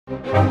Hey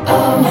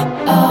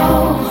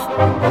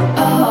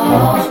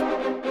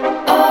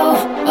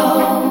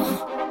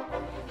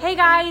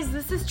guys,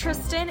 this is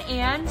Tristan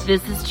and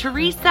this is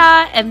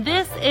Teresa, and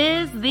this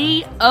is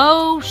the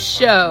O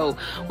Show,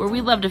 where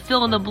we love to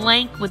fill in the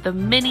blank with the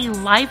many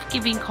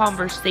life-giving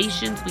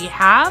conversations we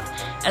have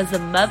as a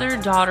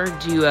mother-daughter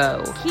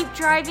duo. Keep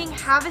driving,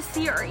 have a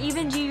seat, or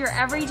even do your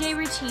everyday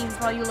routines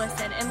while you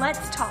listen, and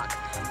let's talk.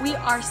 We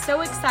are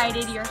so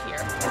excited you're here.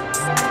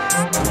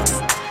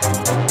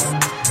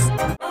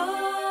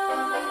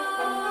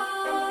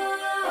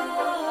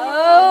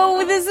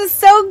 Oh, this is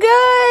so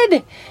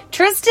good!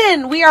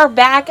 Tristan, we are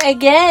back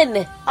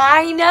again.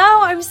 I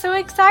know, I'm so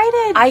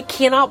excited. I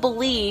cannot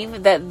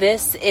believe that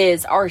this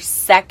is our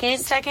second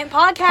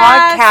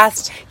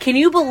podcast. Can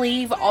you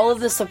believe all of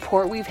the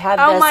support we've had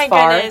thus far? Oh my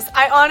goodness.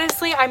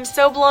 I'm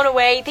so blown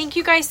away. Thank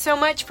you guys so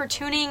much for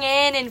tuning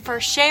in and for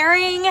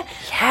sharing. Yes.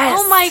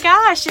 Oh my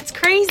gosh, it's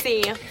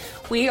crazy.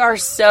 We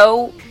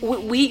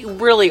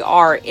really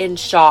are in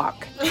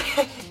shock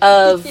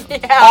of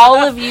all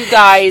of you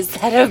guys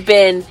that have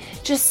been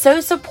just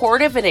so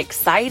supportive and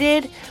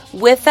excited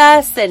with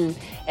us, and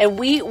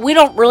we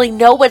don't really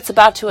know what's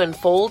about to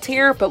unfold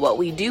here, but what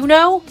we do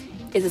know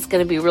is it's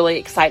going to be really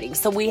exciting.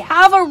 So we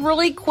have a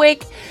really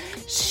quick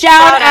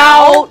shout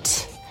out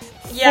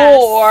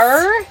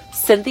for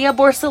Cynthia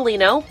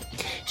Borsellino.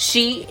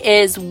 She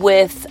is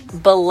with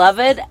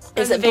Beloved.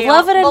 Is it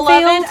Beloved Unveiled?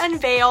 Beloved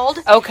Unveiled.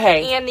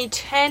 Okay. And the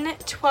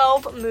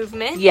 10-12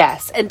 movement.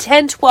 Yes, and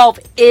 10-12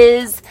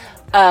 is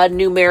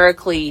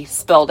numerically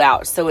spelled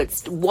out, so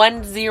it's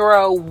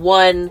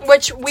 101,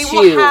 which we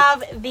will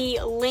have the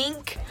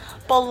link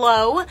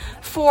below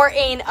for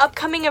an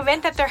upcoming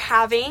event that they're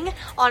having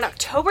on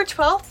October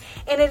 12th,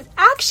 and it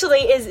actually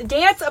is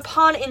Dance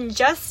Upon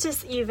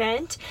Injustice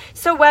event.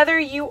 So whether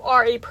you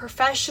are a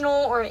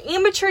professional or an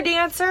amateur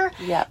dancer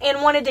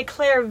and want to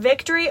declare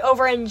victory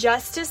over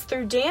injustice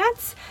through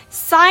dance,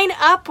 sign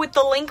up with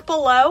the link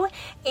below,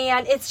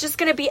 and it's just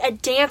going to be a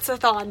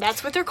dance-a-thon.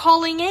 That's what they're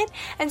calling it.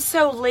 And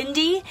so,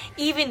 Lindy,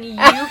 even you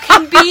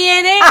can be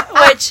in it,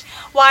 which,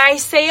 why I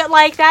say it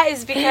like that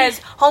is because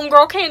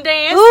homegirl can't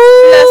dance.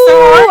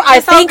 Ooh, I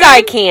think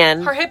I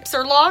can. Her hips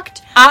are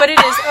locked, but it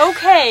is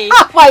okay.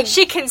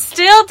 She can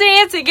still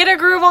dance and get a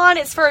groove on.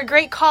 It's for a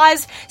great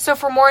cause. So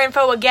for more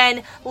info,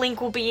 again,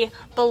 link will be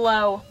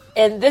below.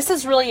 And this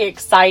is really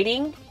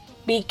exciting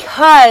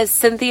because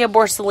Cynthia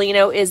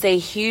Borsellino is a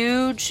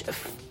huge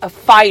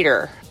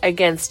fighter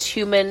against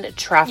human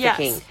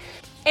trafficking. Yes.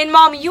 And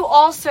Mom, you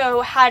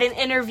also had an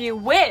interview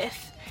with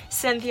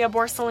Cynthia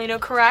Borsellino,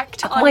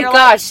 correct? Oh my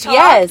gosh,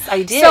 yes,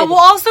 I did. So we'll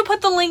also put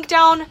the link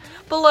down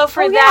below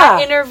for that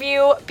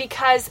interview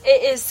because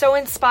it is so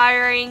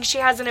inspiring. She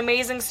has an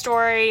amazing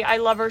story. I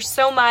love her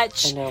so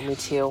much. I know, me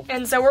too.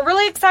 And so we're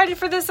really excited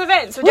for this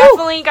event. So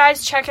definitely,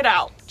 guys, check it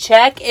out.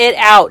 Check it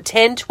out.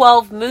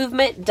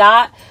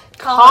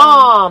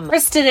 1012movement.com.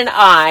 Kristen and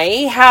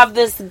I have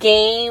this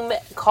game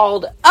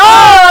called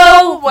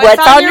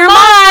What's on Your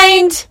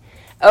Mind?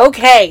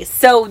 Okay,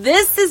 so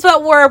this is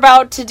what we're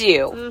about to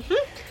do. Mm-hmm.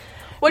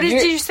 What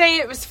did you say?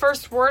 It was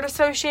first word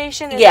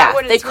association? Is yeah, that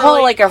what they call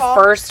it like called?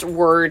 A first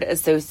word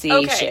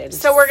association. Okay,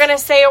 so we're going to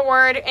say a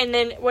word and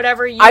then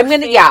whatever you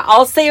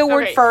I'll say a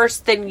word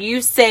first, then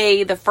you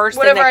say the first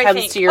thing that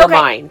comes to your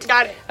mind.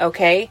 Got it.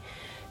 Okay?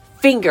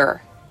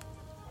 Finger.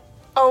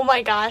 Oh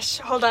my gosh.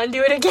 Hold on,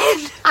 do it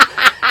again.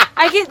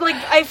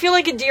 I feel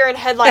like a deer in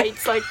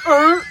headlights. Like,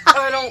 I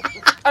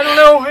don't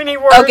know any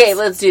words. Okay,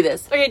 let's do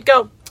this. Okay,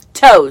 go.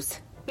 Toes.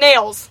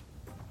 Nails.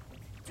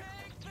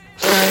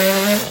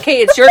 Okay,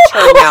 it's your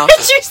turn now. Why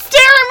did you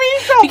stare at me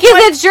so much?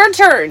 Because it's your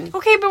turn.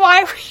 Okay, but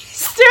why were you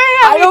staring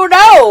at me? I don't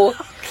know.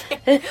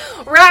 Okay.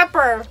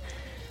 Wrapper.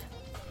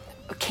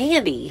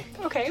 Candy.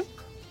 Okay.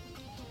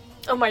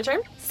 Oh, my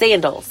turn?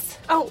 Sandals.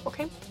 Oh,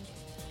 okay.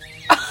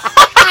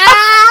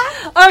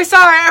 Oh,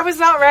 sorry, I was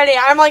not ready.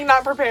 I'm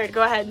not prepared.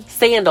 Go ahead.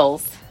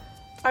 Sandals.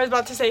 I was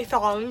about to say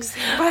thongs,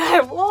 but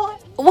I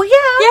won't. Well,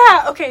 yeah.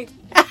 Yeah, okay.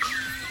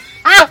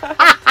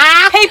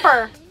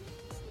 Paper.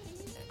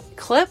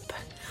 Clip.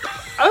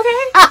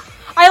 Okay.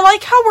 I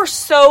like how we're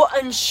so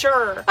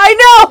unsure. I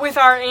know. With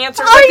our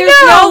answers.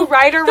 There's no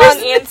right or wrong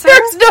answer.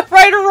 There's no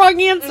right or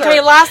wrong answer.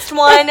 Okay, last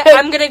one.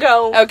 I'm going to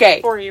go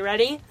for you.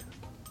 Ready?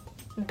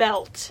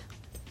 Belt.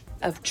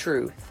 Of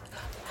truth.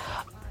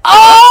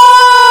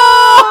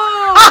 Oh!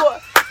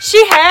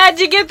 She had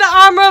to get the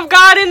armor of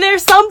God in there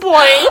some point.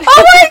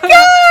 Oh my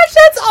gosh,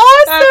 that's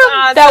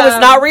awesome. That was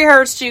not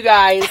rehearsed, you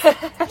guys.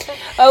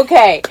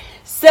 Okay,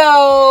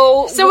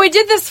 so we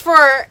did this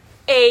for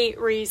a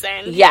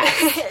reason. Yes.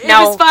 It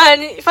was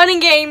fun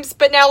and games,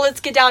 but now let's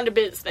get down to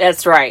business.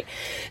 That's right.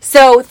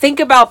 So think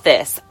about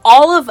this.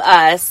 All of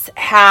us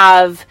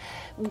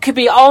could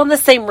be all in the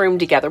same room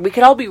together. We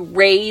could all be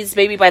raised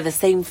maybe by the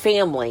same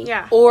family.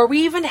 Yeah. Or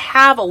we even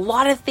have a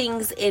lot of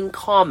things in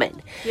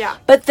common. Yeah.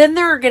 But then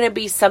there are going to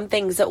be some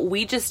things that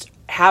we just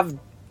have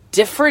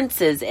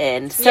differences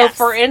in. So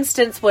for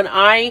instance, when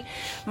my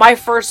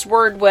first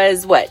word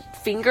was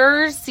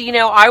fingers,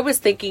 I was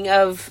thinking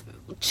of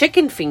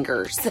chicken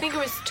fingers. I think it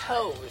was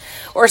toes.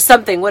 Or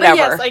something,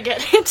 whatever. But yes, I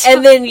get it.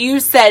 And then you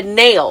said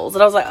nails.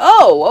 And I was like,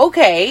 oh,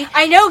 okay.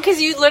 I know, because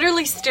you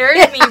literally stared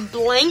at me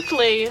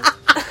blankly.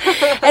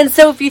 And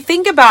so if you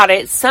think about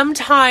it,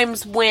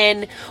 sometimes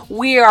when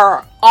we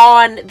are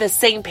on the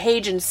same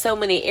page in so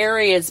many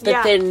areas,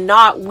 but then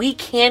not, we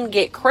can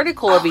get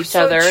critical of each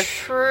other.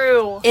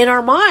 True. In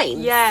our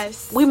minds.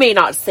 Yes. We may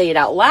not say it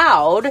out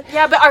loud.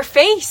 Yeah, but our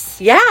face.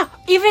 Yeah.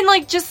 Even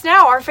like just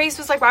now, our face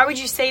was like, why would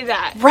you say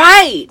that?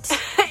 Right.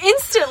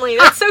 Instantly.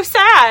 That's so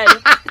sad.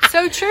 It's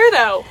so true,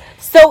 though.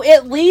 So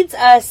it leads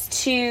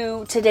us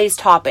to today's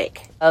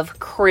topic of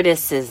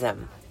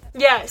criticism.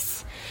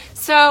 Yes.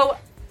 So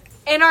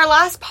in our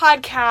last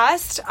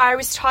podcast, I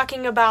was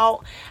talking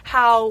about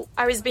how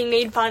I was being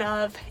made fun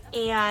of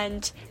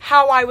and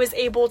how I was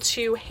able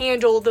to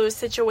handle those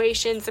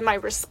situations and my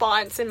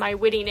response and my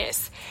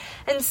wittiness.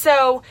 And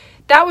so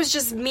that was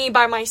just me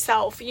by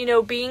myself, you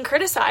know, being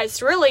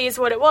criticized really is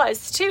what it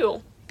was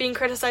too. Being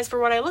criticized for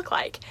what I look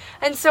like.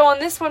 And so on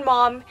this one,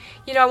 Mom,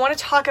 you know, I want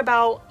to talk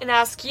about and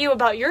ask you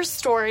about your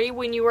story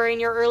when you were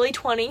in your early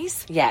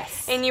 20s.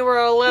 Yes. And you were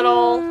a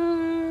little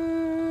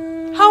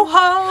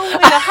ho-ho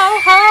in a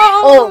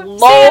ho-ho. Oh, Lord.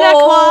 Santa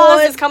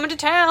Claus is coming to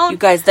town. You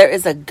guys, there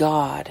is a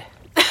God.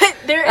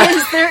 there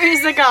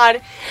is a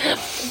God.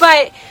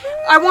 But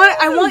I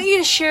want you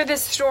to share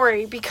this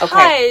story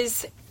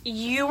because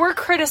you were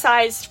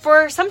criticized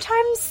for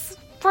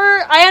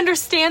I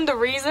understand the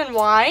reason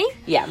why.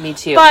 Yeah, me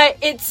too. But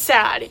it's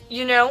sad,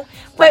 you know?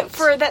 Right. But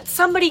for that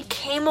somebody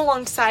came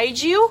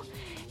alongside you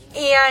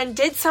and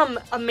did some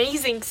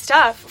amazing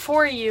stuff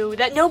for you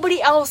that nobody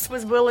else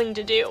was willing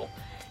to do.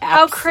 Absolutely.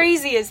 How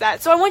crazy is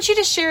that? So I want you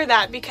to share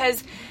that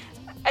because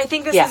I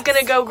think this is going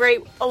to go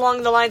great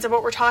along the lines of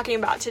what we're talking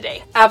about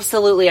today.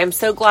 Absolutely. I'm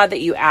so glad that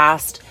you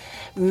asked.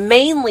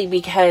 Mainly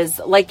because,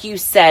 like you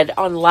said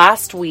on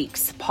last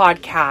week's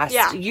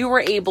podcast, you were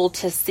able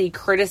to see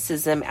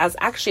criticism as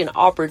actually an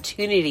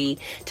opportunity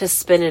to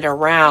spin it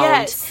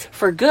around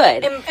for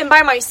good. And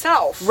by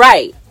myself.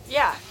 Right.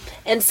 Yeah.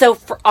 And so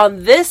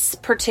on this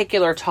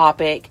particular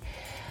topic,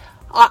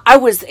 I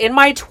was in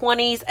my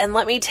 20s, and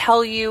let me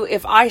tell you,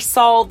 if I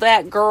saw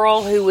that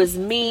girl who was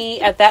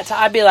me at that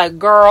time, I'd be like,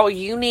 girl,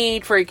 you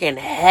need freaking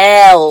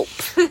help.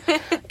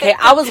 Okay,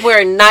 I was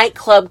wearing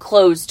nightclub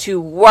clothes to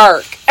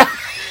work.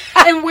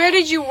 And where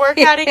did you work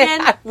at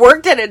again? I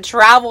worked at a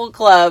travel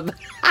club.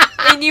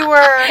 And you were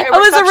I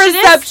was a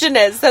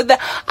receptionist. So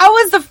I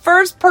was the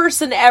first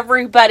person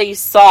everybody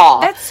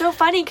saw. That's so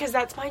funny because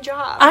that's my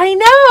job. I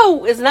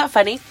know. Isn't that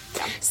funny?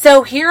 Yeah.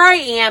 So here I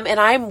am, and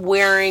I'm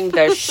wearing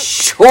the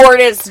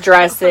shortest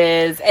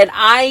dresses, and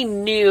I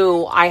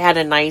knew I had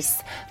a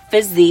nice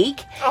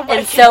physique. Oh my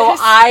goodness. So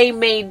I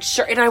made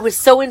sure, and I was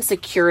so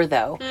insecure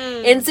though.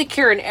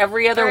 Insecure in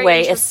every other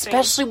way,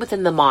 especially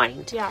within the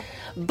mind. Yeah.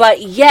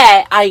 But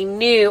yet I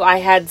knew I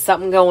had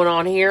something going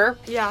on here.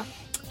 Yeah.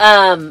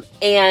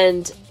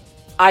 And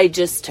I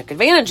just took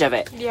advantage of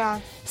it. Yeah.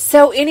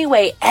 So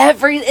anyway,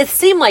 it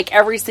seemed like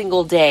every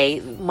single day,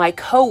 my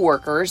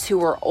coworkers who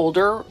were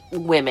older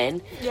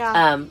women,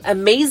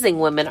 amazing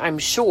women, I'm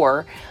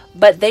sure,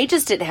 but they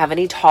just didn't have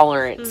any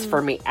tolerance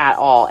for me at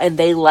all. And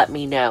they let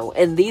me know.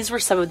 And these were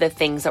some of the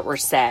things that were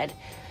said.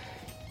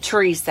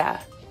 Teresa,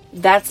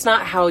 that's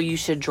not how you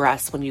should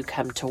dress when you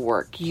come to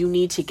work. You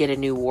need to get a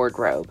new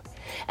wardrobe.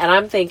 And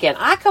I'm thinking,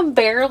 I can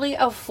barely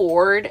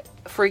afford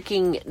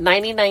freaking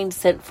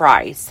 99-cent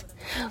fries,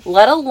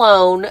 let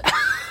alone,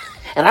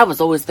 and I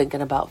was always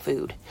thinking about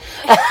food,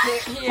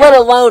 let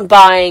alone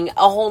buying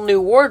a whole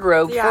new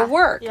wardrobe for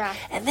work. Yeah.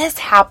 And this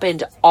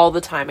happened all the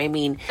time. I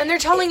mean, and they're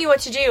telling you what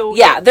to do.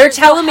 Yeah, they're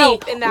telling me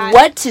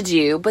what to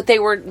do, but they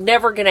were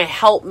never going to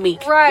help me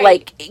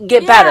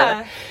get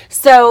better.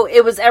 So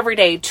it was every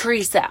day,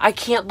 Teresa, I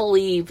can't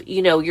believe,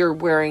 you're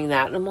wearing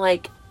that. And I'm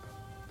like,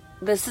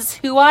 this is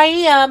who I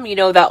am,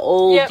 that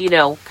old,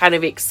 kind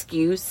of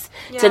excuse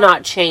to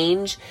not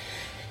change.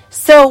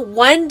 So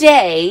one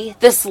day,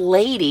 this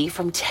lady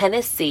from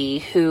Tennessee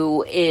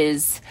who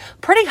is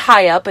pretty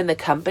high up in the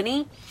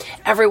company,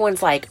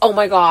 everyone's like, oh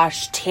my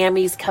gosh,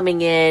 Tammy's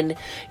coming in,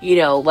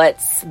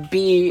 let's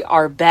be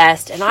our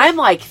best. And I'm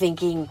like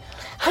thinking,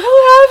 I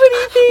don't have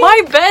anything.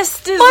 My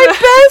best is like,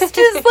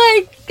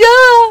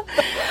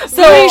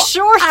 so really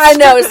short. I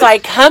know, it's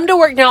like, come to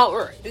work.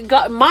 Now,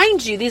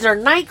 mind you, these are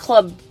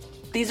nightclub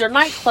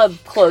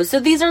clothes. So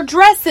these are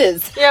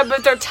dresses. Yeah,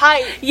 but they're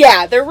tight.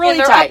 Yeah, they're really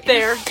they're tight. Up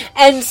there.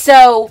 And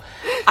so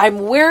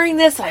I'm wearing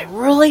this. I'm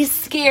really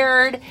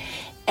scared.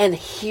 And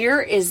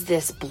here is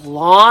this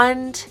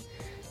blonde,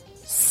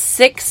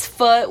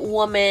 6-foot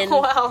woman.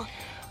 Wow.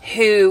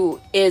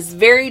 Who is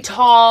very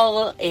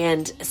tall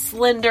and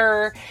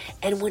slender.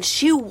 And when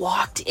she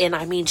walked in,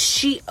 I mean,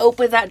 she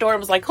opened that door and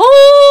was like,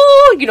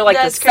 oh, like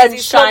the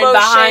sunshine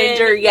behind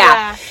her.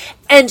 Yeah.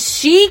 And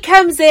she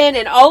comes in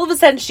and all of a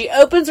sudden she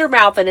opens her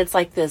mouth and it's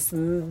like this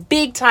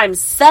big time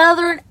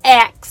Southern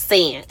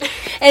accent.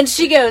 And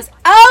she goes,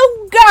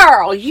 oh,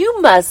 girl,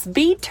 you must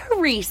be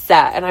Teresa.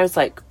 And I was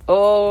like,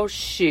 oh,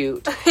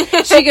 shoot.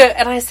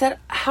 And I said,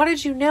 how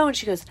did you know? And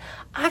she goes,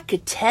 I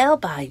could tell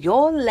by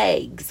your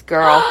legs,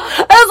 girl.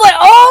 I was like,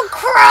 oh,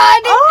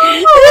 crud.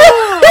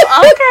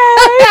 Oh, okay.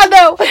 I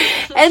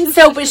know. And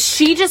so, but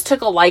she just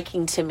took a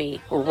liking to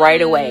me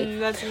right away.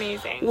 That's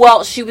amazing.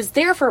 Well, she was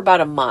there for about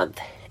a month.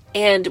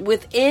 And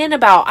within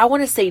about, I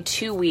want to say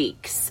 2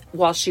 weeks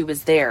while she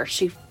was there,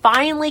 she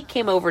finally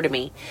came over to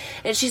me.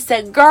 And she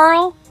said,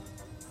 girl,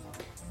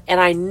 and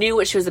I knew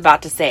what she was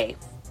about to say.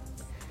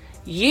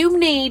 You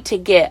need to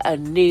get a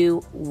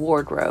new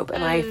wardrobe.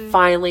 And I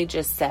finally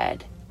just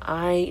said,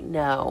 I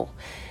know.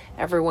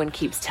 Everyone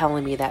keeps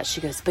telling me that.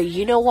 She goes, but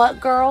you know what,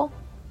 girl?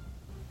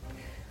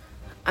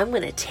 I'm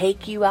going to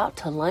take you out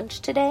to lunch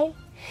today.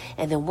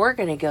 And then we're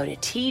going to go to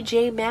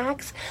TJ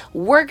Maxx.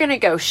 We're going to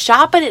go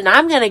shopping. And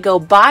I'm going to go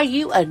buy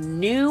you a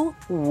new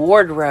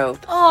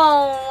wardrobe.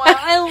 Oh,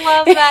 I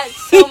love that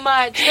so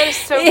much. That is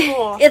so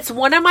cool. It's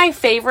one of my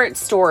favorite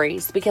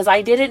stories because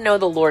I didn't know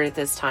the Lord at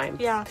this time.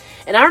 Yeah.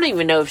 And I don't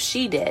even know if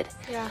she did.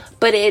 Yeah.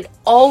 But it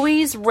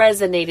always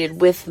resonated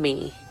with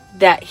me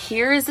that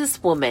here is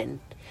this woman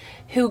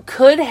who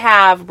could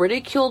have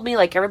ridiculed me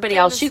like everybody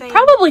else. She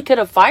probably could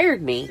have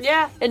fired me.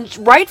 Yeah. And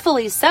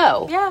rightfully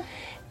so. Yeah.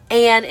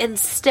 And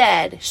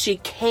instead, she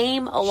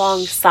came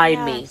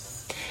alongside me.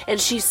 And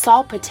she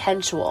saw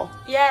potential.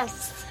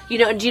 Yes. You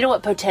know, and do you know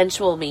what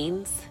potential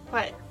means?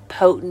 What?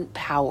 Potent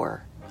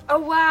power. Oh,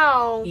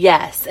 wow.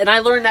 Yes. And I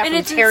learned that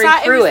from Terry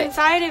Pruitt. It was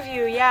inside of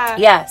you, yeah.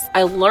 Yes.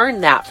 I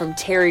learned that from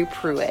Terry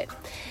Pruitt.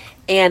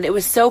 And it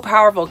was so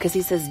powerful because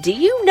he says, do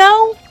you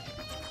know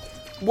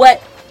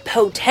what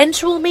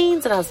potential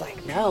means? And I was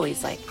like, no.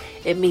 He's like,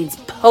 it means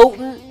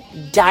potent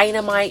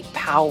dynamite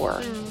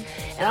power.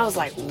 And I was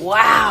like,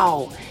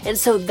 wow. And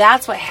so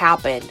that's what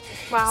happened.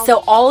 Wow.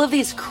 So all of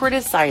these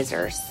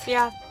criticizers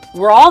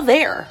were all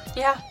there.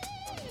 Yeah.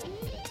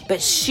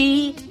 But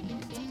she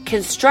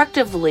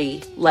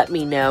constructively let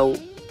me know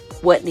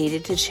what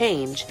needed to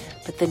change.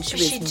 But then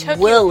she was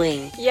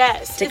willing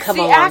to come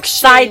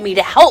alongside me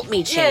to help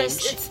me change.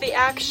 Yes, it's the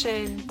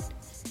action.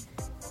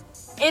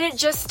 And it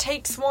just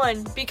takes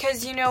one.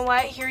 Because you know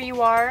what? Here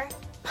you are,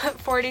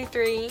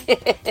 43,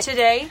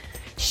 today,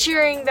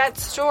 sharing that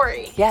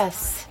story.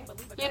 Yes.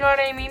 You know what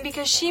I mean?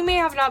 Because she may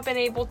have not been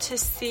able to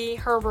see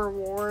her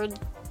reward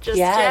just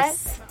yet.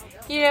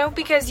 You know,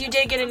 because you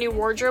did get a new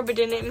wardrobe, but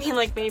didn't mean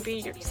like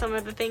maybe some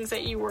of the things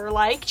that you were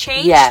like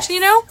changed, you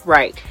know?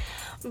 Right.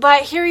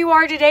 But here you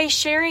are today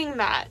sharing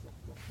that.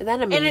 Isn't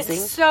that amazing? And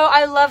it's so,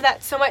 I love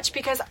that so much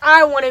because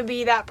I want to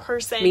be that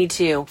person. Me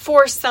too.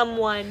 For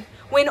someone.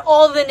 When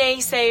all the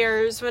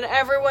naysayers, when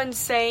everyone's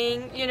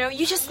saying, you know,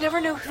 you just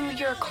never know who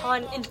you're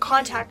in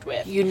contact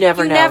with. You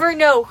never know. You never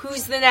know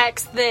who's the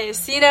next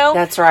this, you know?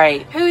 That's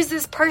right. Who's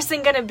this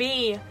person going to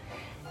be?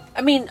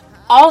 I mean,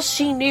 all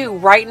she knew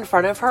right in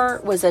front of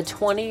her was a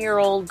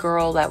 20-year-old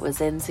girl that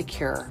was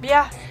insecure.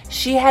 Yeah.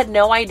 She had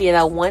no idea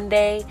that one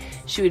day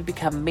she would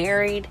become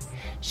married.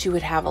 She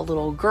would have a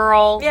little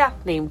girl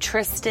named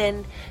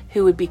Tristan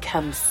who would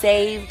become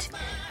saved,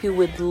 who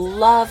would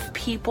love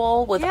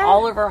people with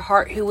all of her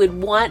heart, who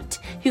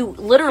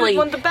literally,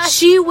 want the best.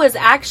 She was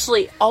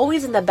actually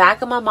always in the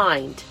back of my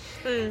mind.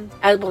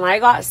 And when I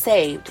got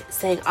saved,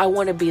 saying, I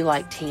want to be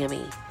like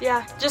Tammy.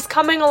 Yeah, just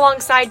coming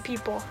alongside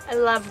people. I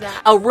love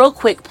that. A real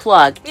quick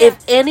plug. Yeah. If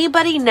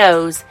anybody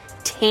knows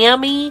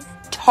Tammy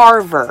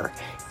Tarver,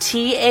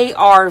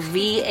 Tarvar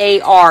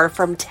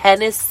from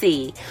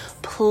Tennessee,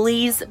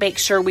 please make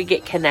sure we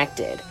get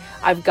connected.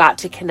 I've got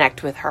to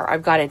connect with her.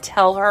 I've got to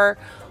tell her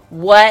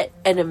what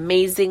an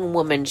amazing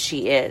woman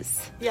she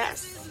is.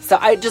 Yes. So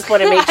I just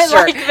want to make sure.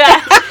 I like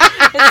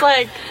that. It's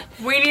like,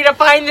 we need to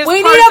find this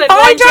person. We need to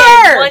find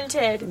her.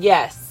 Wanted.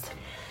 Yes.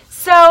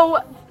 So,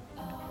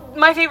 one of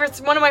my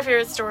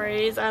favorite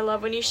stories, I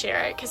love when you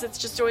share it because it's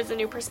just always a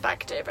new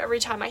perspective every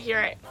time I hear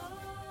it.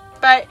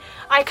 But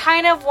I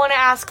kind of want to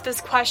ask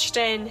this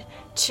question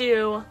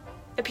to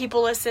the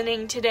people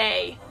listening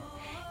today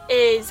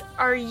is,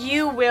 are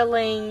you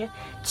willing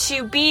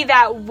to be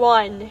that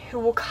one who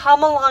will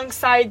come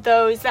alongside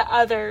those that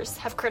others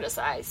have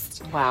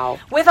criticized? Wow.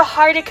 With a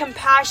heart of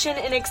compassion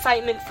and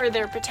excitement for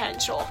their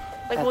potential.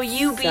 Like, will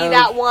you be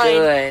that one?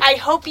 Good. I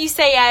hope you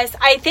say yes.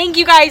 I think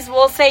you guys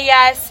will say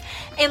yes.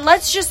 And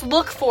let's just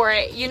look for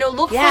it. You know,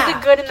 look for the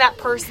good in that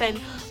person.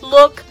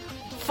 Look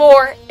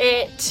for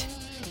it.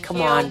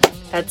 Come on.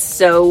 That's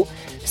so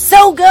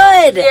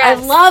good. Yes.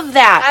 I love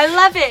that. I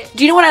love it.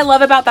 Do you know what I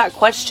love about that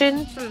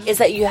question? Is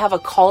that you have a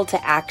call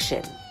to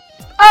action.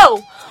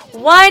 Oh,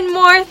 one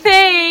more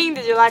thing.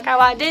 Did you like how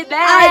I did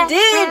that? I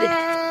did.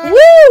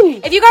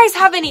 Woo! If you guys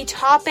have any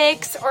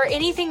topics or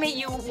anything that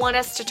you want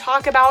us to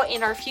talk about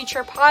in our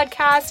future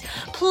podcast,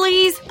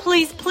 please,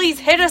 please, please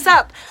hit us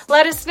up.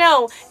 Let us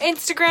know.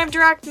 Instagram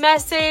direct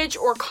message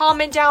or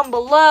comment down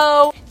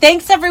below.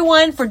 Thanks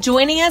everyone for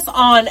joining us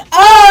on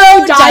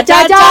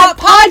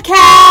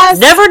Podcast.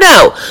 Never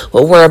know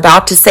what we're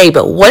about to say,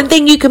 but one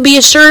thing you can be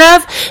assured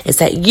of is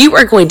that you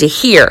are going to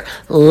hear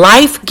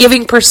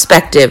life-giving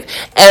perspective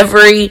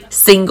every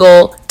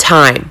single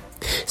time.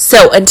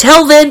 So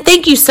until then,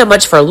 thank you so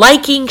much for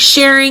liking,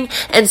 sharing,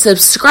 and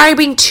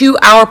subscribing to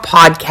our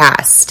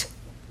podcast.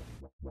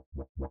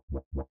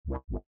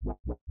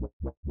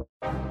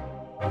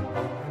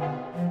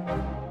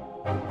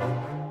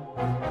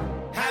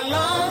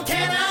 long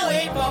can I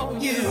wait for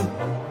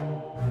you?